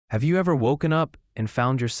Have you ever woken up and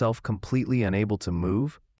found yourself completely unable to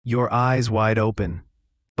move? Your eyes wide open,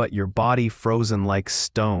 but your body frozen like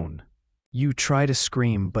stone. You try to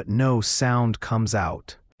scream, but no sound comes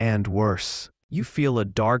out. And worse, you feel a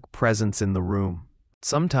dark presence in the room.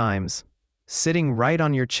 Sometimes, sitting right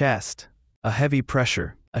on your chest, a heavy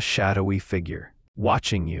pressure, a shadowy figure,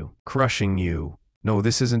 watching you, crushing you. No,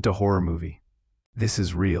 this isn't a horror movie. This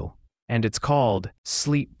is real. And it's called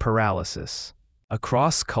sleep paralysis.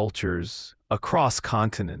 Across cultures, across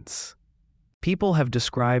continents, people have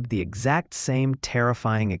described the exact same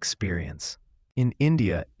terrifying experience. In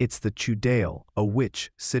India, it's the Chudail, a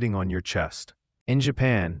witch sitting on your chest. In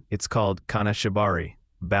Japan, it's called Kanashibari,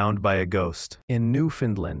 bound by a ghost. In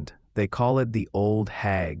Newfoundland, they call it the Old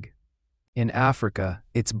Hag. In Africa,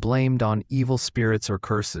 it's blamed on evil spirits or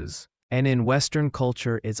curses. And in Western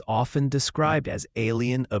culture, it's often described as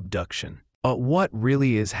alien abduction. But what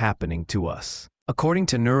really is happening to us? According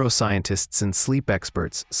to neuroscientists and sleep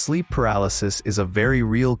experts, sleep paralysis is a very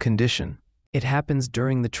real condition. It happens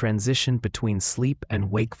during the transition between sleep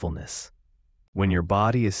and wakefulness. When your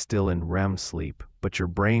body is still in REM sleep, but your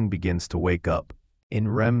brain begins to wake up. In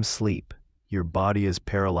REM sleep, your body is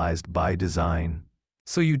paralyzed by design,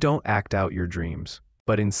 so you don't act out your dreams.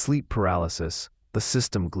 But in sleep paralysis, the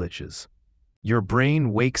system glitches. Your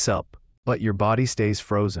brain wakes up, but your body stays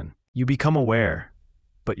frozen. You become aware,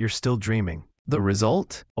 but you're still dreaming. The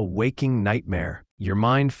result? A waking nightmare. Your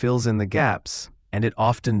mind fills in the gaps, and it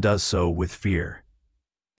often does so with fear.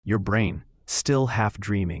 Your brain, still half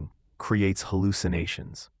dreaming, creates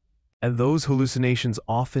hallucinations. And those hallucinations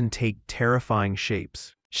often take terrifying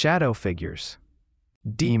shapes. Shadow figures,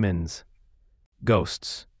 demons,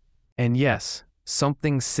 ghosts, and yes,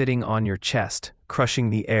 something sitting on your chest,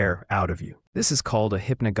 crushing the air out of you. This is called a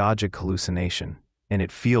hypnagogic hallucination, and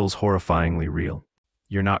it feels horrifyingly real.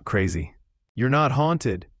 You're not crazy. You're not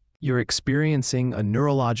haunted. You're experiencing a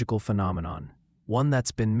neurological phenomenon, one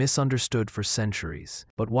that's been misunderstood for centuries.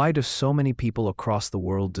 But why do so many people across the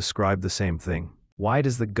world describe the same thing? Why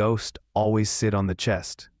does the ghost always sit on the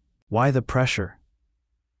chest? Why the pressure?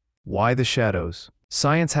 Why the shadows?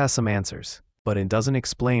 Science has some answers, but it doesn't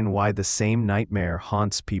explain why the same nightmare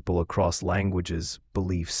haunts people across languages,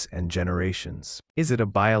 beliefs, and generations. Is it a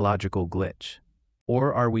biological glitch?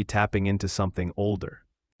 Or are we tapping into something older?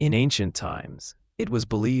 In ancient times, it was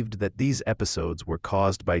believed that these episodes were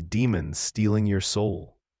caused by demons stealing your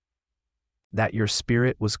soul, that your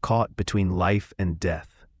spirit was caught between life and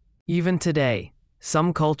death. Even today,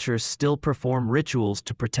 some cultures still perform rituals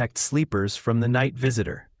to protect sleepers from the night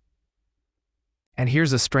visitor. And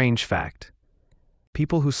here's a strange fact.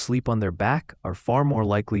 People who sleep on their back are far more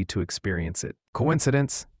likely to experience it.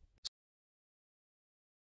 Coincidence?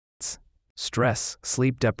 Stress,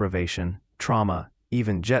 sleep deprivation, trauma,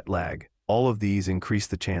 even jet lag, all of these increase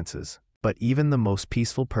the chances. But even the most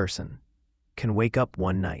peaceful person can wake up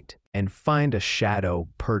one night and find a shadow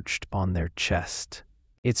perched on their chest.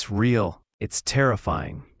 It's real, it's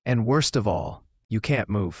terrifying, and worst of all, you can't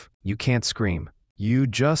move, you can't scream, you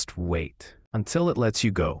just wait until it lets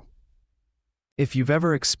you go. If you've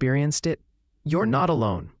ever experienced it, you're not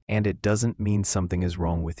alone, and it doesn't mean something is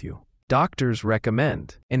wrong with you. Doctors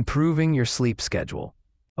recommend improving your sleep schedule,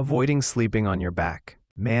 avoiding sleeping on your back,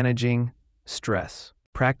 managing stress,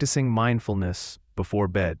 practicing mindfulness before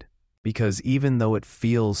bed, because even though it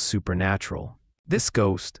feels supernatural, this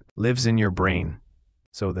ghost lives in your brain.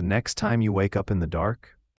 So the next time you wake up in the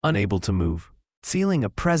dark, unable to move, feeling a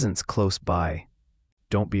presence close by,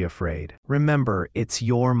 don't be afraid. Remember, it's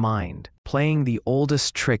your mind playing the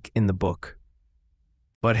oldest trick in the book.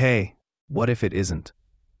 But hey, what if it isn't?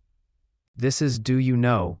 This is Do You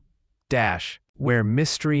Know? Where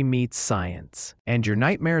mystery meets science, and your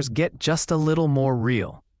nightmares get just a little more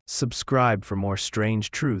real. Subscribe for more strange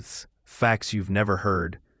truths, facts you've never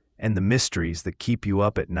heard, and the mysteries that keep you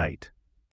up at night.